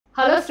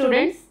Hello,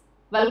 students.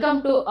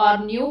 Welcome to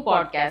our new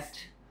podcast.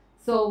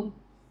 So,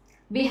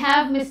 we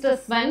have Mr.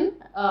 Sven,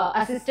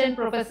 Assistant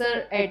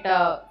Professor at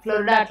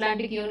Florida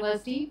Atlantic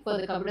University for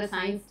the Computer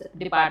Science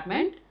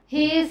Department.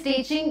 He is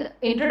teaching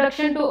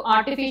Introduction to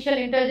Artificial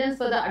Intelligence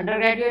for the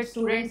undergraduate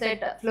students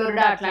at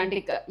Florida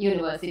Atlantic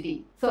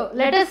University. So,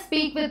 let us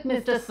speak with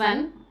Mr.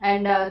 Sven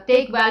and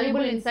take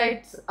valuable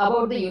insights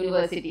about the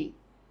university.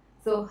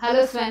 So,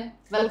 hello Sven,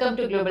 welcome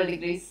to Global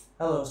Degrees.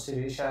 Hello,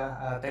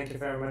 Sirisha. Thank you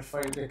very much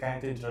for the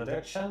kind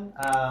introduction.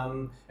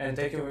 And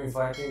thank you for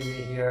inviting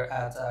me here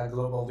at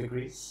Global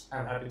Degrees.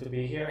 I'm happy to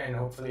be here, and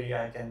hopefully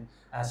I can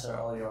answer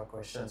all your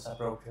questions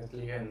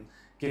appropriately and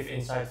give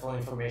insightful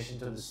information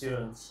to the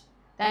students.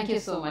 Thank you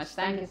so much.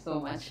 Thank you so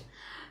much.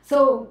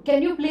 So,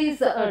 can you please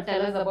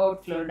tell us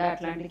about Florida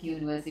Atlantic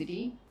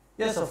University?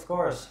 Yes, of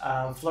course.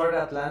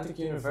 Florida Atlantic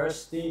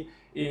University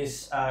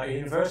is a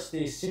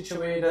university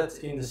situated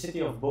in the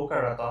city of Boca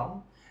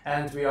Raton,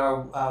 and we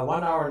are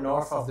 1 hour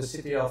north of the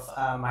city of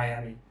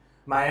Miami.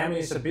 Miami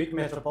is a big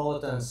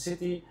metropolitan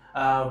city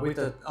with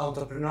an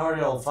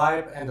entrepreneurial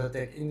vibe and the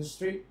tech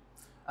industry.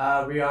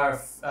 We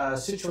are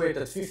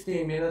situated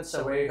 15 minutes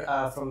away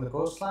from the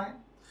coastline.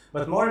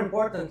 But more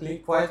importantly,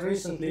 quite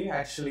recently,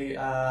 actually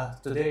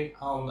today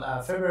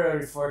on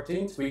February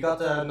 14th, we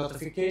got a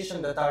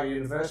notification that our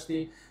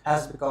university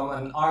has become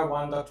an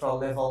R1 doctoral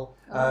level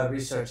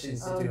research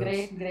institute. Oh,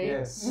 great, great.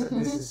 Yes,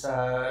 this is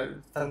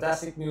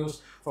fantastic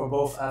news for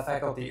both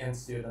faculty and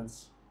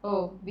students.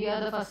 Oh, we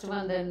are the first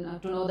one then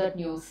to know that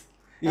news.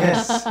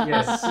 Yes,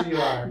 yes, you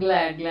are.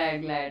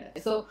 Glad.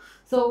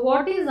 So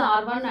what is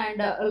R1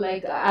 and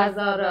like as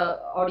our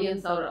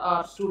audience or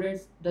our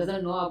students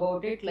doesn't know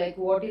about it, like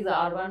what is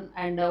R1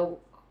 and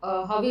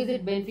how is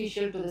it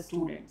beneficial to the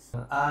students?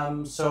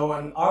 So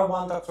an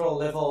R1 doctoral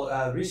level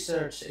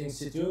research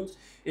institute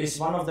is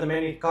one of the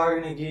many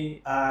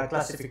Carnegie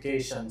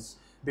classifications.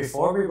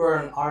 Before we were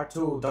an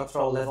R2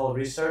 doctoral level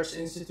research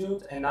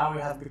institute, and now we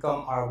have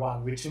become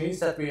R1, which means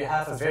that we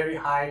have a very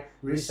high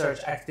research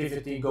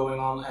activity going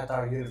on at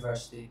our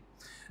university.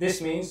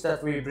 This means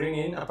that we bring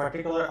in a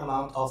particular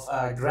amount of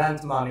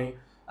grant money,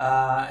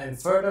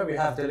 and further we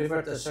have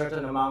delivered a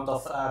certain amount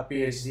of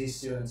PhD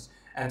students.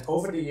 And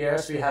over the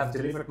years, we have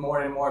delivered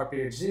more and more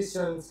PhD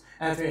students,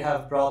 and we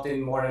have brought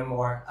in more and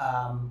more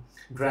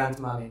grant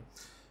money.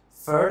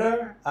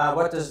 Further,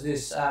 what does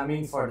this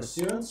mean for the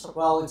students?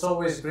 Well, it's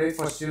always great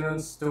for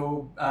students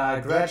to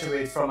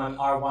graduate from an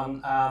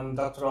R1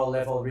 doctoral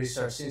level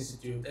research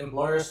institute.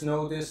 Employers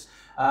notice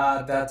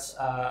that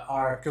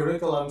our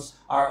curriculums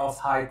are of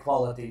high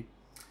quality.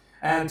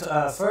 And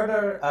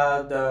further,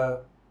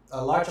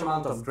 a large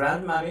amount of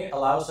grant money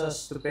allows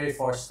us to pay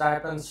for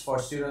stipends for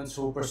students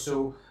who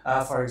pursue,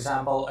 for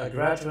example, a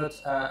graduate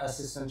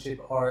assistantship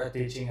or a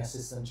teaching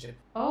assistantship.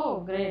 Oh,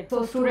 great.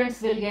 So students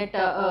will get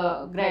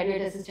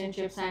graduate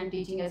assistantships and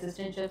teaching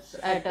assistantships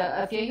at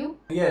FAU?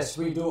 Yes,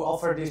 we do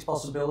offer these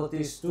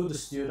possibilities to the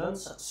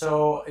students.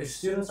 So if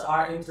students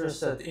are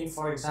interested in,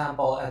 for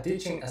example, a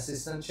teaching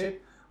assistantship,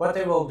 what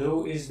they will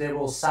do is they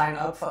will sign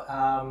up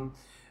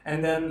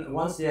and then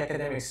once the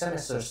academic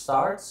semester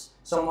starts,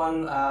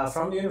 someone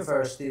from the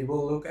university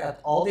will look at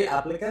all the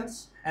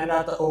applicants and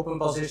at the open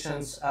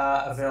positions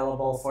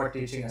available for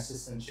teaching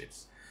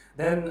assistantships.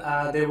 Then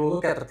they will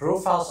look at the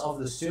profiles of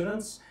the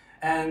students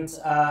and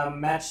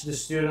match the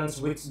students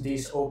with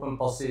these open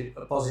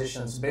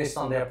positions based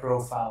on their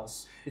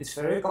profiles. It's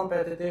very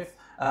competitive,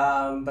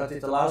 but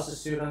it allows the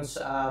students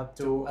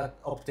to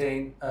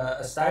obtain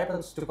a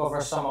stipend to cover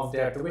some of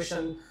their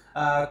tuition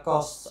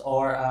costs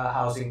or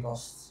housing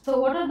costs. So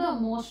what are the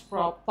most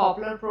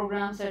popular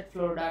programs at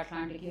Florida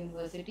Atlantic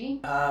University?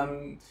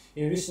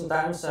 In recent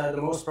times, the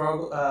most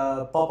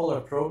popular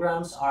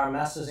programs are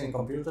Masters in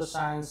Computer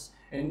Science,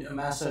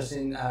 Masters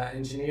in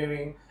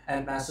Engineering,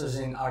 and Masters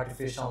in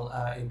Artificial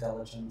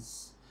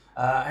Intelligence.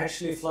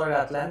 Actually,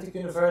 Florida Atlantic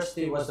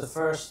University was the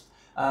first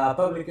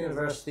public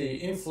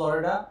university in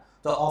Florida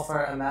to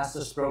offer a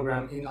master's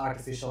program in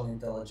artificial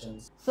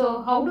intelligence.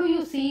 So how do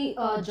you see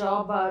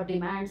job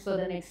demands for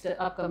the next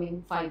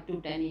upcoming 5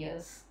 to 10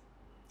 years?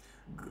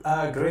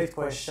 Great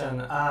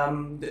question.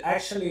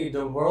 Actually,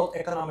 the World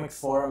Economic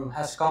Forum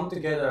has come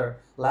together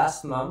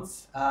last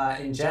month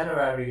in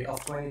January of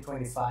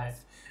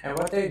 2025. And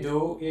what they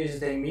do is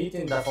they meet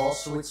in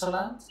Davos,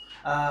 Switzerland,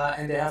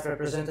 and they have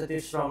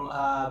representatives from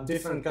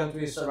different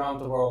countries around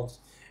the world.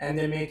 And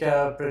they make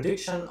a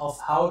prediction of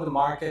how the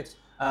market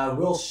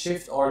will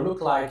shift or look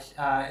like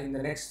in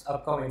the next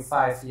upcoming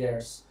 5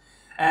 years.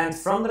 And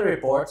from the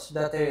report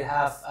that they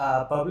have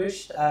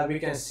published, we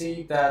can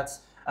see that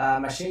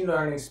machine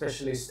learning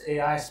specialists,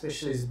 AI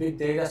specialists, big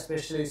data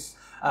specialists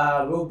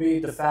will be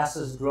the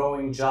fastest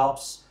growing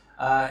jobs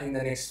in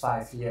the next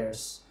 5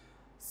 years.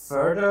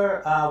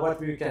 Further, what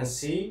we can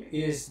see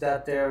is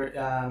that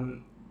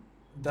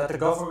that the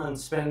government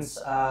spends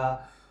a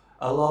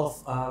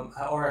lot of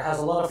or has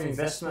a lot of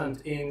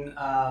investment in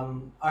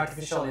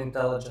artificial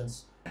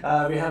intelligence.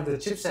 We have the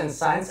Chips and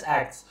Science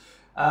Act,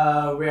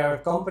 where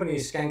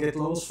companies can get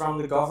loans from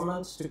the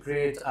government to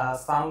create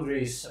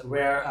foundries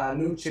where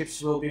new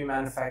chips will be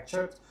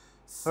manufactured.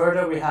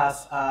 Further, we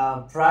have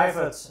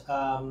private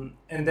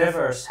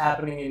endeavors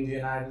happening in the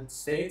United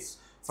States.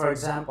 For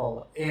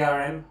example,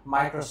 ARM,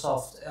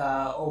 Microsoft,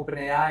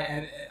 OpenAI,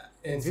 and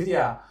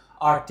NVIDIA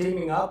are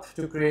teaming up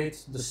to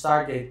create the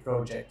Stargate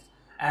project.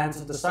 And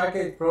the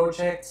Stargate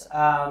project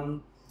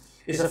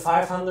is a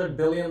 $500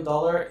 billion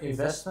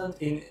investment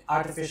in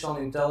artificial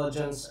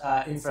intelligence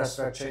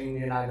infrastructure in the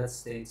United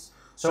States.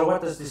 So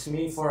what does this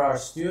mean for our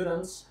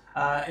students?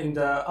 In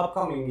the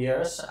upcoming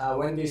years,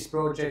 when these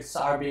projects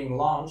are being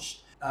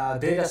launched,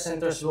 data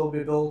centers will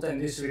be built, and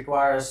this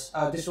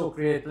will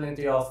create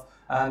plenty of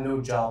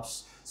new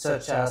jobs,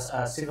 such as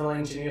civil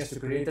engineers to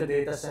create the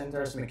data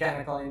centers,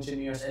 mechanical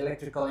engineers,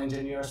 electrical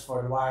engineers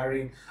for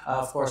wiring,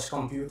 of course,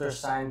 computer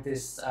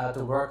scientists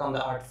to work on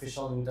the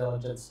artificial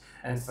intelligence,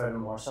 and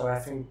furthermore. So I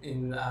think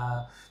in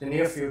the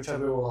near future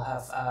we will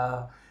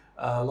have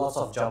lots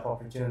of job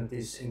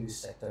opportunities in this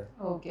sector.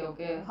 Okay,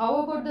 okay.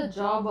 How about the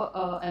job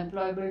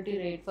employability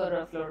rate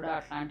for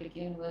Florida Atlantic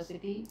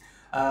University?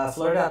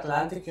 Florida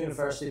Atlantic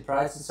University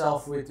prides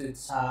itself with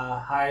its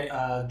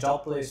high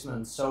job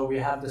placement. So we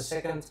have the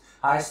second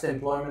highest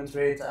employment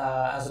rate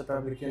as a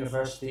public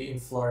university in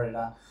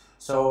Florida.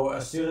 So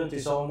a student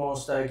is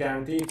almost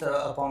guaranteed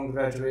upon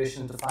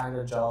graduation to find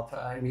a job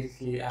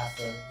immediately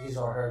after his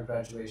or her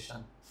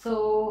graduation.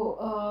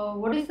 So,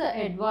 what is the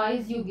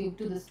advice you give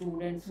to the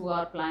students who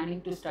are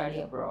planning to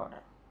study abroad?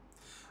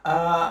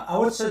 I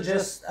would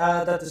suggest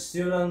that the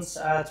students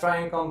try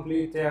and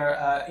complete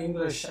their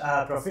English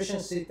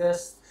proficiency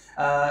test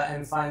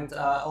and find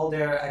all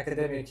their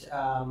academic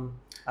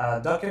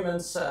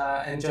documents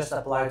and just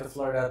apply to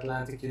Florida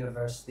Atlantic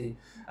University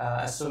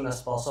as soon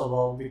as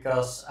possible,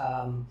 because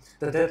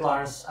the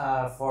deadlines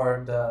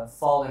for the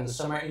fall and the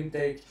summer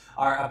intake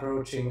are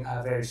approaching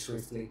very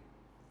swiftly.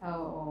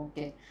 Oh,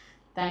 okay.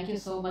 Thank you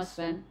so much,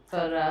 Sven,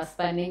 for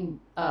spending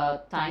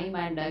time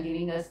and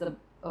giving us the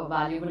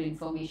valuable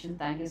information.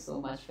 Thank you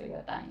so much for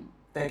your time.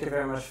 Thank you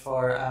very much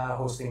for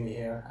hosting me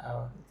here.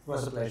 It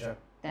was a pleasure.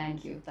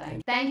 Thank you.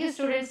 Thank you,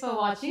 students, for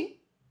watching.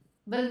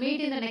 We'll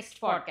meet in the next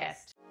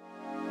podcast.